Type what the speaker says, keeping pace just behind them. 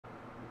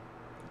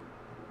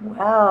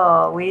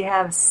Well, we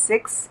have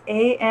 6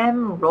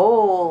 a.m.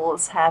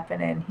 rolls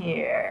happening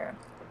here.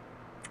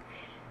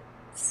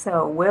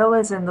 So Will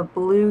is in the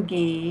blue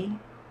gi,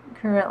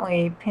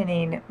 currently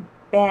pinning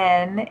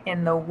Ben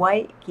in the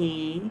white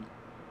gi,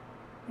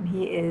 and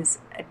he is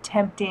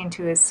attempting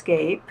to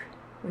escape,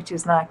 which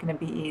is not going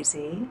to be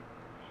easy.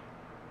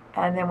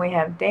 And then we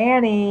have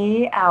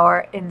Danny,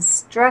 our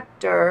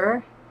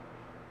instructor,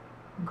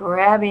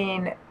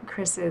 grabbing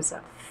Chris's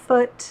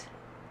foot,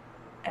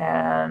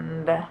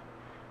 and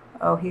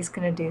oh, he's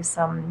going to do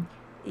some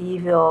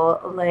evil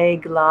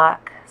leg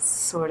lock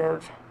sort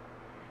of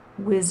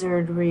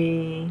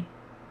wizardry.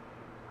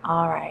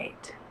 All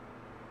right.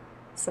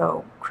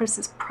 So Chris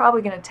is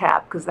probably going to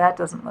tap because that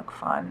doesn't look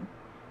fun.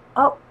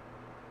 Oh,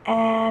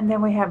 and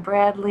then we have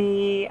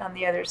Bradley on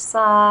the other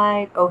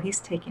side. Oh, he's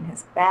taking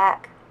his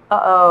back.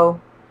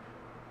 Uh-oh.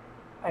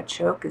 A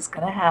choke is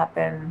going to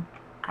happen.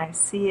 I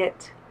see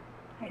it.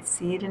 I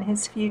see it in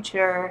his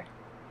future.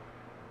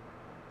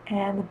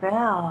 And the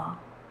bell.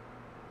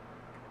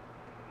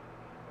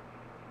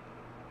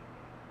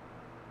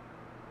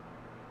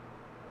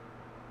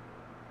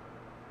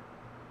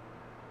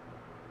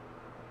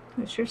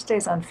 It sure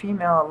stays on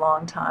female a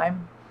long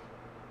time.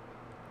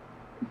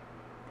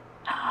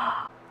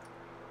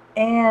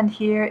 And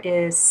here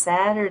is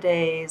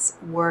Saturday's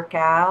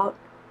workout.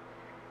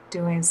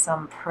 Doing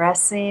some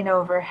pressing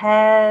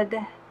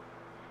overhead.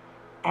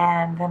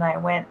 And then I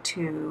went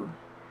to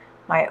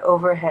my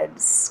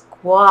overhead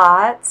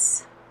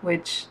squats,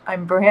 which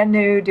I'm brand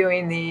new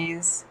doing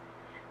these.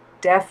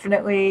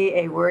 Definitely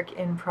a work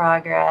in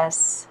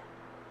progress,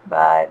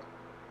 but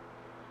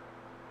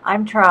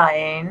I'm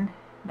trying.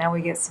 Now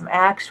we get some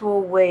actual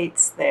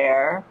weights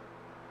there.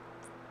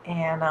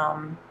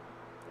 And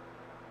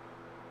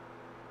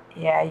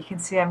yeah, you can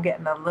see I'm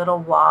getting a little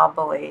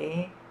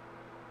wobbly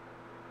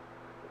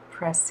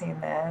pressing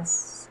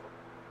this.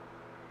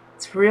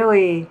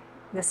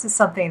 This is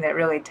something that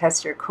really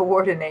tests your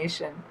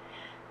coordination.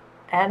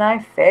 And I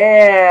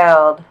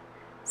failed.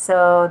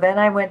 So then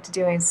I went to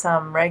doing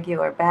some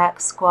regular back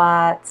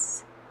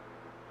squats,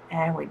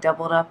 and we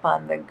doubled up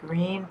on the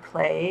green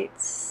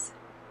plates,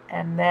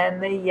 and then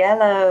the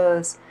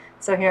yellows.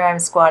 So here I'm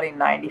squatting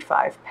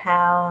 95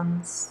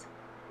 pounds.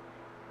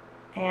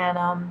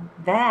 And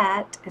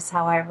that is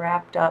how I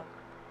wrapped up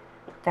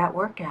that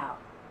workout.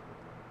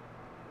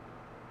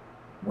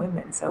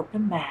 Women's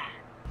open mat.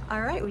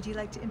 All right, would you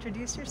like to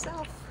introduce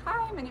yourself?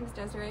 Hi, my name is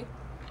Desirae.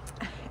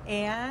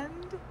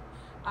 And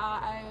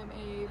I am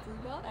a blue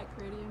belt at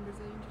Caridian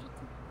Brazilian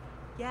Jiu-jitsu.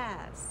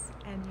 yes,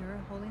 and you're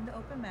holding the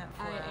open mat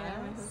for I us.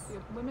 am. I host the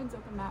women's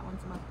open mat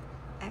once a month.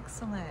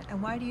 Excellent.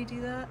 And why do you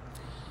do that?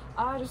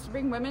 Just to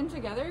bring women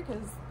together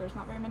because there's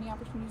not very many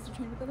opportunities to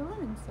train with other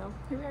women. So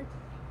here we are.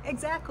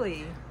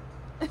 Exactly.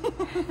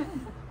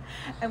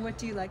 And what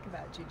do you like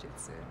about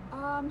jiu-jitsu?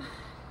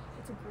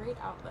 It's a great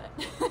outlet.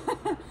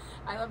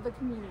 I love the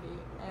community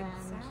and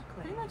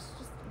Exactly. pretty much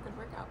just a good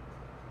workout.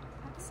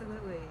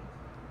 Absolutely.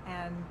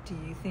 And do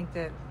you think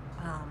that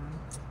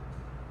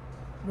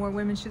more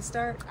women should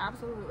start?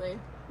 Absolutely.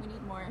 We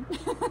need more.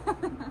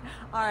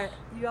 All right,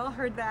 you all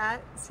heard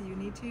that, so you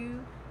need to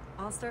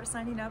all start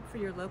signing up for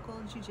your local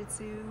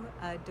jiu-jitsu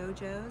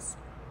dojos,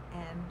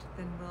 and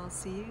then we'll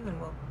see you and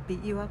we'll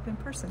beat you up in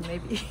person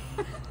maybe.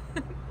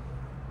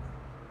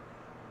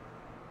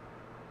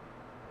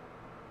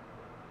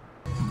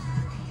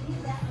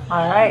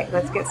 All right,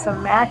 let's get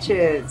some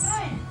matches.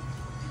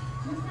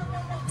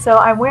 So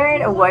I'm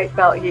wearing a white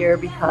belt here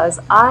because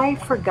I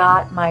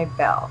forgot my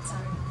belt.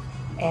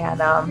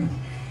 And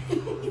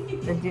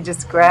then you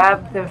just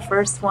grab the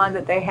first one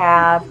that they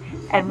have.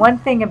 And one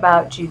thing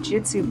about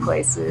jiu-jitsu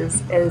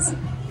places is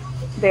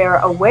they're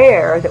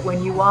aware that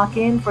when you walk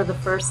in for the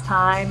first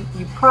time,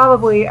 you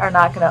probably are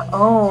not going to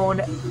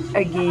own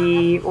a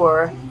gi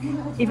or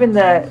even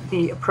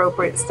the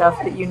appropriate stuff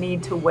that you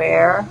need to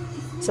wear.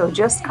 So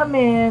just come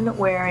in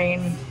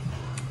wearing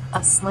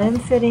a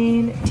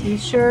slim-fitting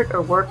t-shirt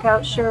or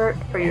workout shirt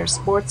or your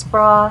sports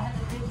bra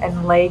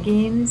and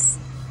leggings,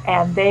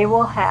 and they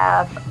will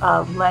have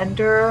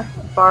lender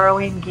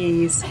borrowing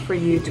gis for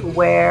you to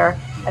wear,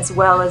 as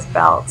well as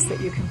belts that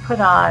you can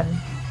put on.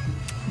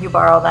 You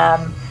borrow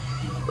them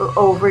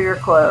over your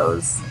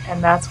clothes,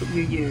 and that's what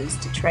you use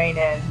to train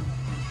in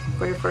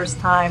for your first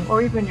time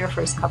or even your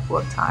first couple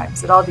of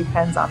times. It all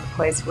depends on the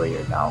place where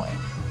you're going.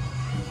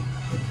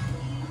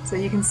 So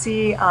you can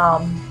see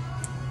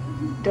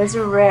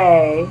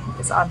Desirae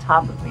is on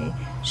top of me.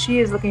 She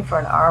is looking for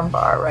an arm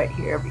bar right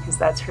here because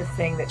that's her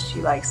thing that she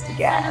likes to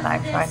get, and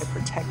I'm trying to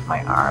protect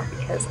my arm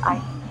because I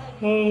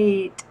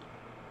hate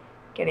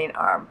getting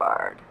arm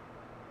barred.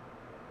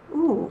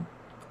 Ooh,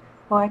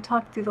 well, I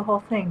talked through the whole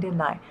thing, didn't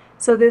I?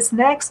 So this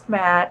next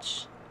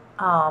match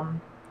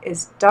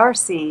is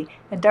Darcey,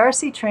 and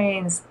Darcey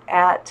trains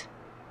at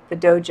the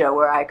dojo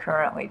where I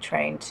currently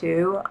train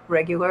too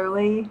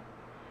regularly.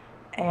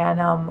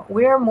 And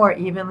we're more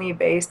evenly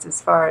based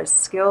as far as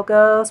skill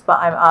goes, but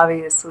I'm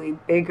obviously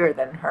bigger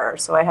than her,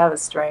 so I have a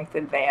strength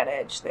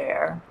advantage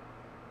there.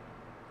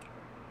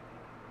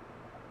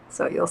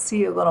 So you'll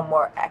see a little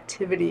more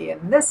activity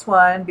in this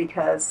one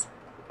because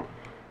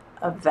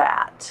of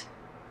that.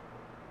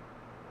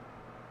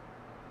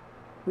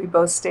 We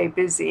both stay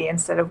busy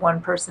instead of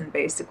one person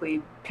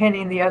basically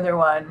pinning the other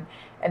one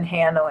and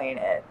handling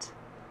it.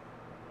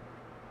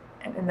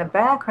 And in the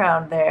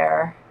background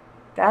there,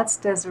 that's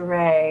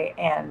Desirae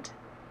and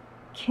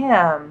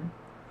Kim.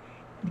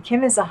 And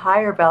Kim is a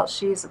higher belt.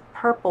 She's a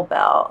purple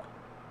belt.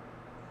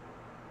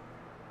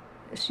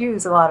 She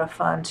was a lot of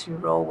fun to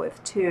roll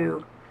with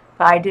too,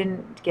 but I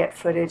didn't get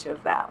footage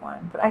of that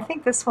one. But I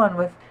think this one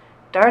with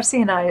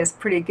Darcey and I is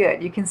pretty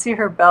good. You can see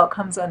her belt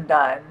comes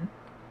undone,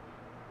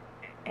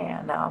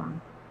 and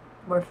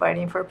we're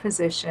fighting for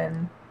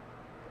position.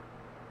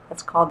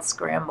 That's called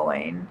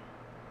scrambling.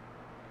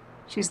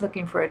 She's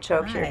looking for a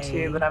choke here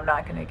too, but I'm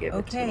not going to give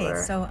it to her.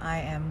 Okay, so I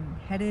am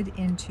headed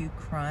into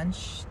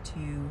crunch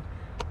to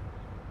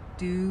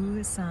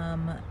do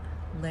some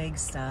leg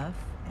stuff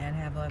and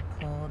have a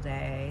pull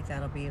day.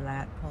 That'll be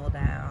lat pull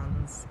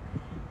downs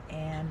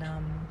and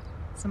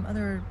some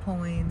other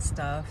pulling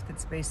stuff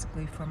that's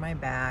basically for my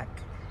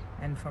back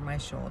and for my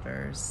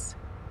shoulders.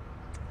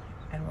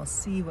 And we'll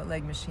see what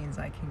leg machines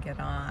I can get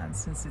on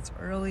since it's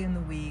early in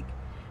the week.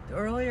 The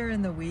earlier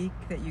in the week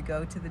that you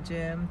go to the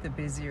gym, the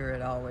busier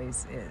it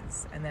always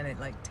is. And then it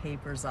like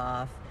tapers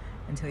off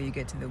until you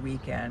get to the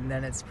weekend.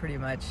 Then it's pretty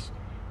much,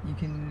 you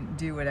can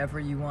do whatever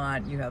you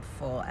want. You have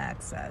full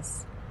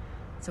access.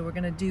 So we're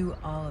gonna do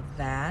all of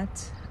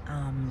that.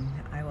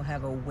 I will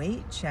have a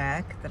weight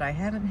check that I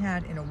haven't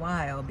had in a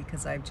while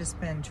because I've just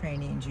been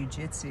training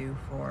jiu-jitsu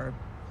for,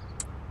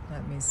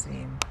 let me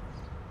see,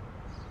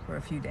 for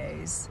a few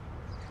days,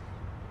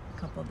 a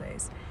couple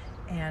days.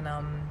 And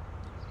I'm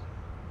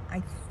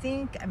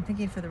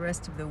thinking for the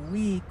rest of the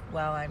week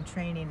while I'm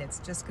training, it's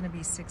just gonna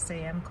be 6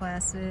 a.m.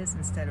 classes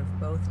instead of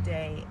both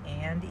day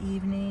and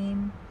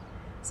evening,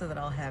 so that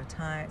I'll have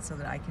time, so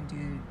that I can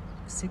do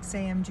 6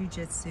 a.m.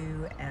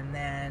 jiu-jitsu and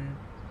then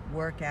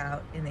work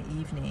out in the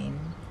evening.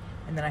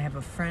 And then I have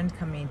a friend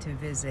coming to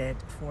visit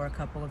for a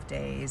couple of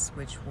days,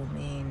 which will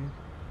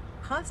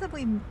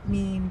possibly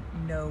mean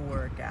no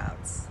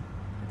workouts.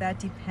 But that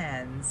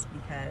depends,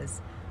 because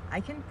I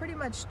can pretty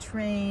much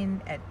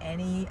train at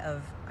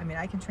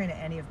I can train at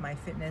any of my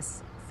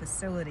fitness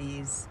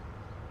facilities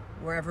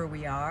wherever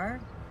we are.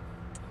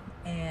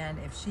 And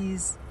if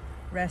she's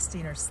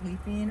resting or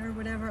sleeping or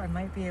whatever, I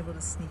might be able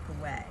to sneak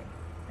away.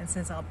 And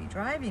since I'll be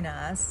driving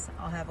us,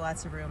 I'll have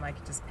lots of room. I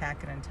could just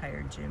pack an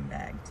entire gym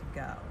bag to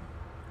go.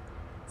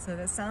 So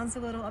that sounds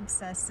a little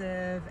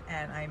obsessive,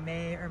 and I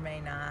may or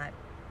may not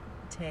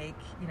take,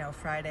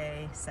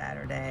 Friday,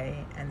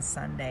 Saturday, and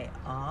Sunday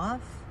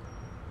off.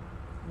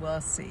 We'll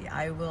see.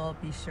 I will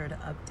be sure to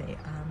update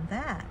on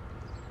that.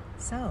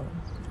 So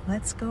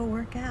let's go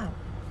work out.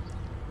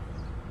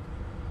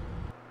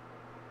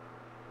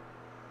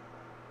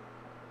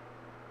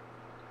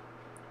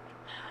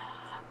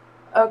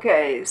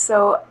 Okay,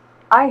 so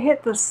I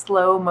hit the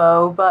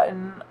slow-mo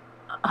button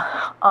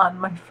on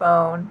my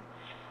phone,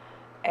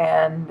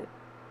 and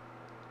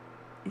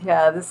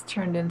yeah, this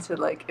turned into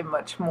like a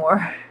much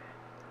more,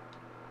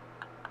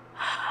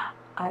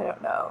 I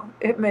don't know,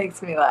 it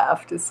makes me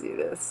laugh to see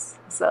this.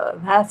 So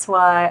that's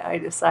why I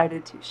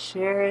decided to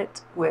share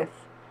it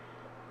with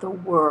the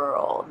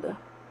world.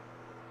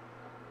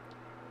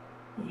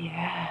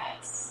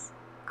 Yes,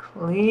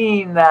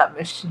 clean that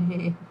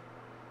machine.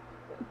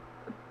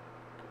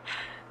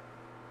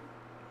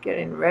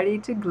 Getting ready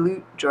to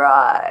glute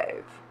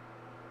drive.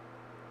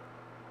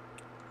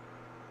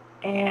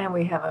 And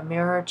we have a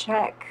mirror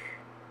check.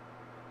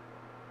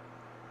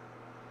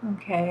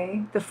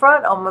 Okay, the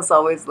front almost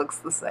always looks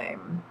the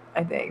same,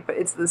 I think, but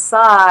it's the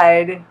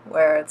side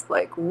where it's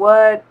like,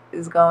 what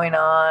is going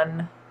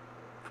on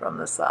from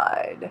the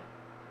side,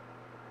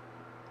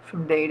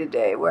 from day to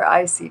day, where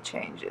I see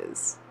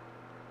changes.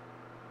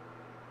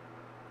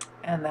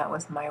 And that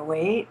was my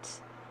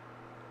weight.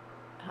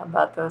 How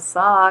about those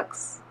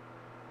socks?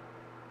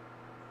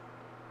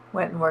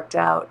 Went and worked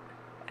out.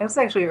 It was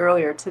actually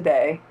earlier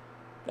today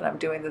that I'm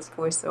doing this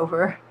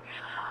voiceover.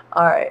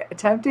 All right,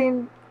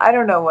 attempting, I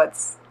don't know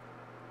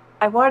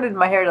I wanted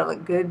my hair to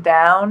look good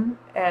down,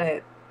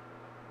 and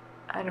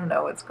I don't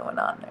know what's going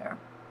on there,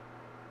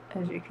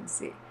 as you can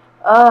see.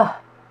 Yeah.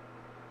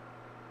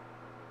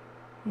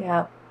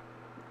 All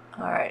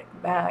right,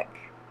 back,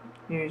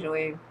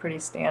 usually pretty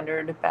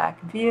standard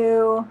back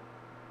view.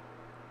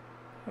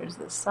 There's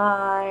the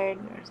side,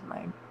 there's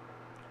my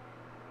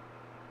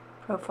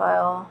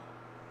profile,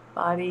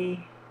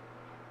 body,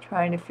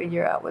 trying to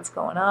figure out what's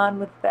going on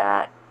with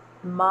that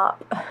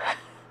mop.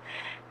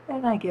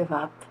 And I give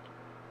up.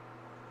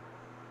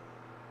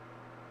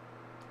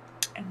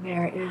 And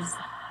there is,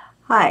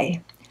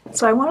 hi.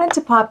 So I wanted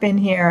to pop in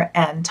here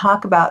and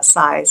talk about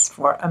size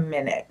for a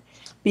minute,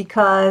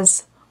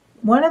 because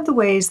one of the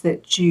ways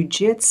that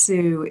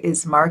jiu-jitsu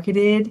is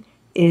marketed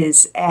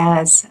is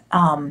as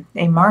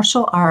a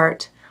martial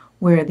art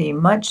where the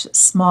much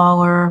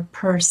smaller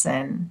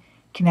person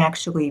can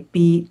actually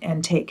beat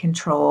and take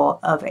control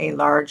of a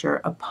larger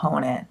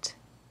opponent.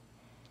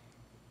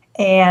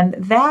 And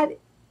that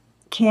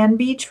can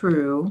be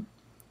true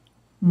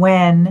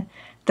when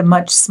the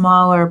much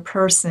smaller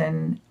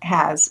person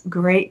has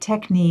great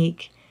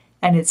technique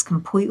and it's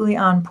completely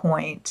on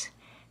point,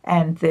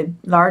 and the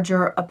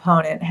larger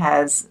opponent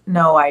has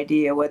no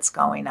idea what's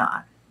going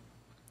on.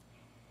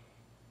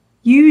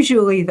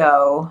 Usually,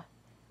 though,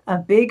 a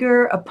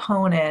bigger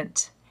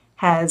opponent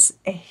has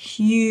a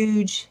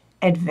huge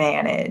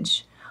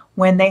advantage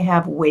when they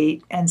have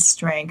weight and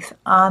strength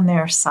on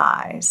their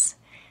size.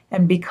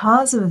 And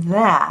because of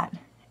that,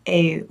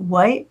 a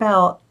white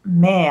belt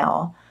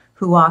male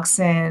who walks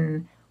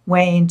in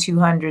weighing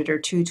 200 or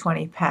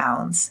 220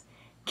 pounds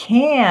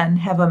can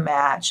have a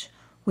match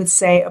with,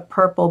 say, a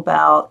purple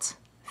belt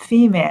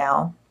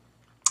female.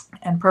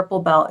 And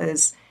purple belt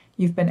is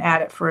you've been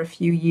at it for a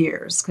few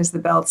years, because the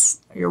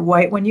belts, you're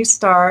white when you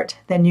start,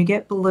 then you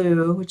get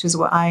blue, which is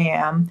what I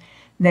am,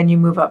 then you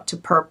move up to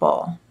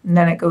purple, and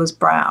then it goes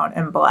brown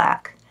and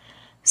black.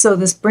 So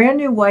this brand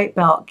new white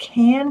belt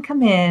can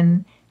come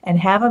in and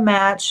have a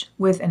match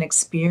with an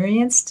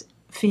experienced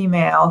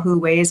female who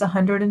weighs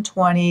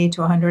 120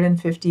 to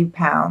 150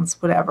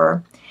 pounds,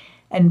 whatever,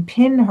 and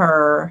pin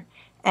her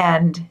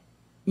and,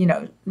 you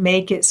know,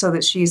 make it so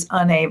that she's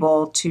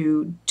unable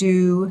to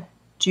do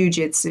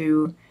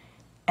jiu-jitsu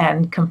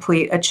and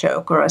complete a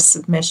choke or a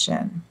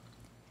submission.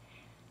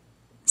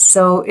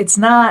 So it's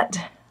not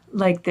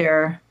like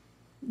they're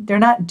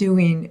not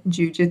doing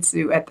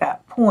jiu-jitsu at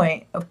that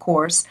point, of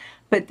course,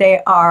 but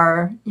they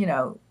are, you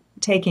know,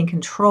 taking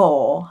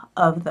control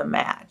of the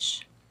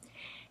match.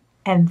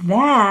 And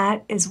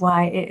that is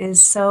why it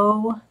is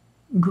so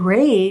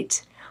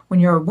great when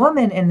you're a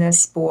woman in this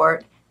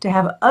sport to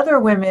have other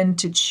women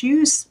to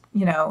choose,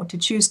 you know,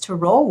 to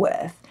roll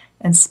with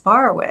and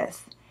spar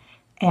with.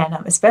 And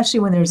especially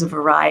when there's a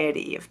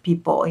variety of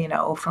people, you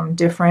know, from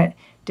different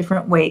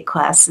weight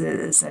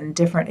classes and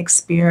different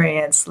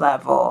experience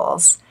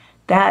levels,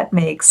 that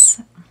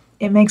makes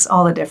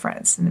all the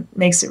difference, and it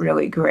makes it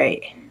really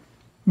great.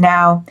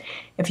 Now,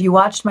 if you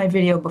watched my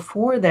video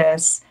before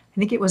this, I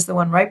think it was the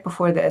one right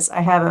before this,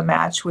 I have a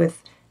match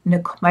with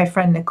my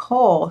friend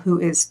Nicole, who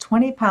is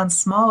 20 pounds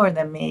smaller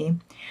than me,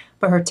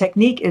 but her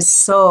technique is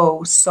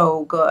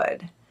so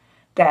good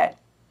that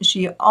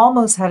she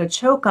almost had a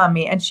choke on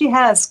me, and she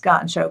has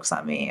gotten chokes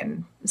on me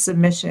and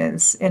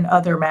submissions in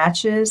other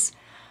matches.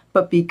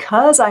 But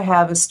because I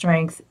have a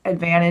strength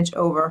advantage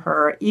over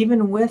her,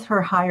 even with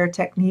her higher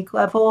technique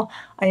level,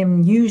 I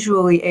am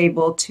usually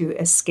able to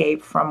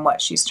escape from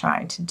what she's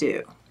trying to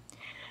do.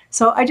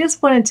 So I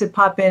just wanted to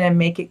pop in and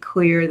make it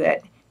clear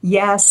that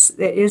yes,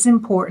 it is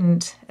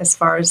important as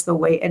far as the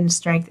weight and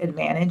strength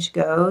advantage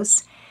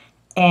goes.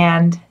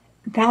 And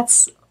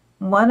that's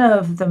one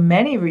of the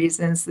many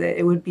reasons that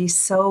it would be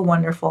so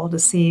wonderful to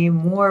see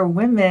more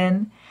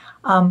women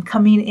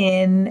coming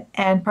in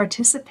and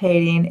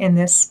participating in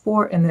this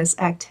sport and this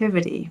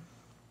activity.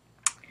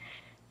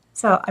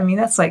 So, I mean,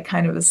 that's like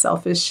kind of a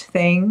selfish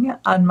thing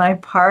on my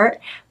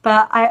part,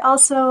 but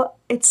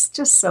it's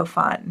just so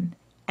fun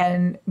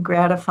and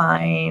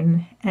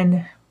gratifying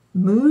and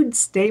mood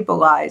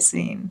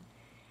stabilizing,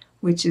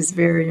 which is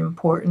very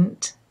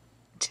important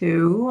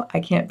too.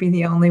 I can't be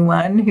the only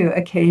one who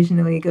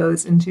occasionally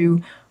goes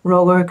into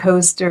roller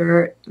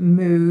coaster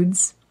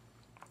moods.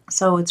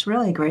 So it's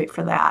really great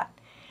for that.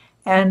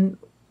 And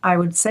I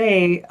would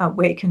say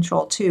weight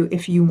control too,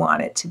 if you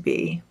want it to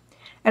be.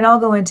 And I'll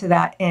go into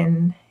that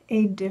in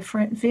a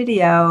different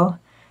video.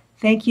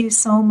 Thank you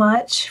so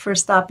much for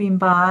stopping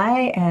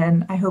by,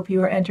 and I hope you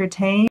were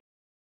entertained.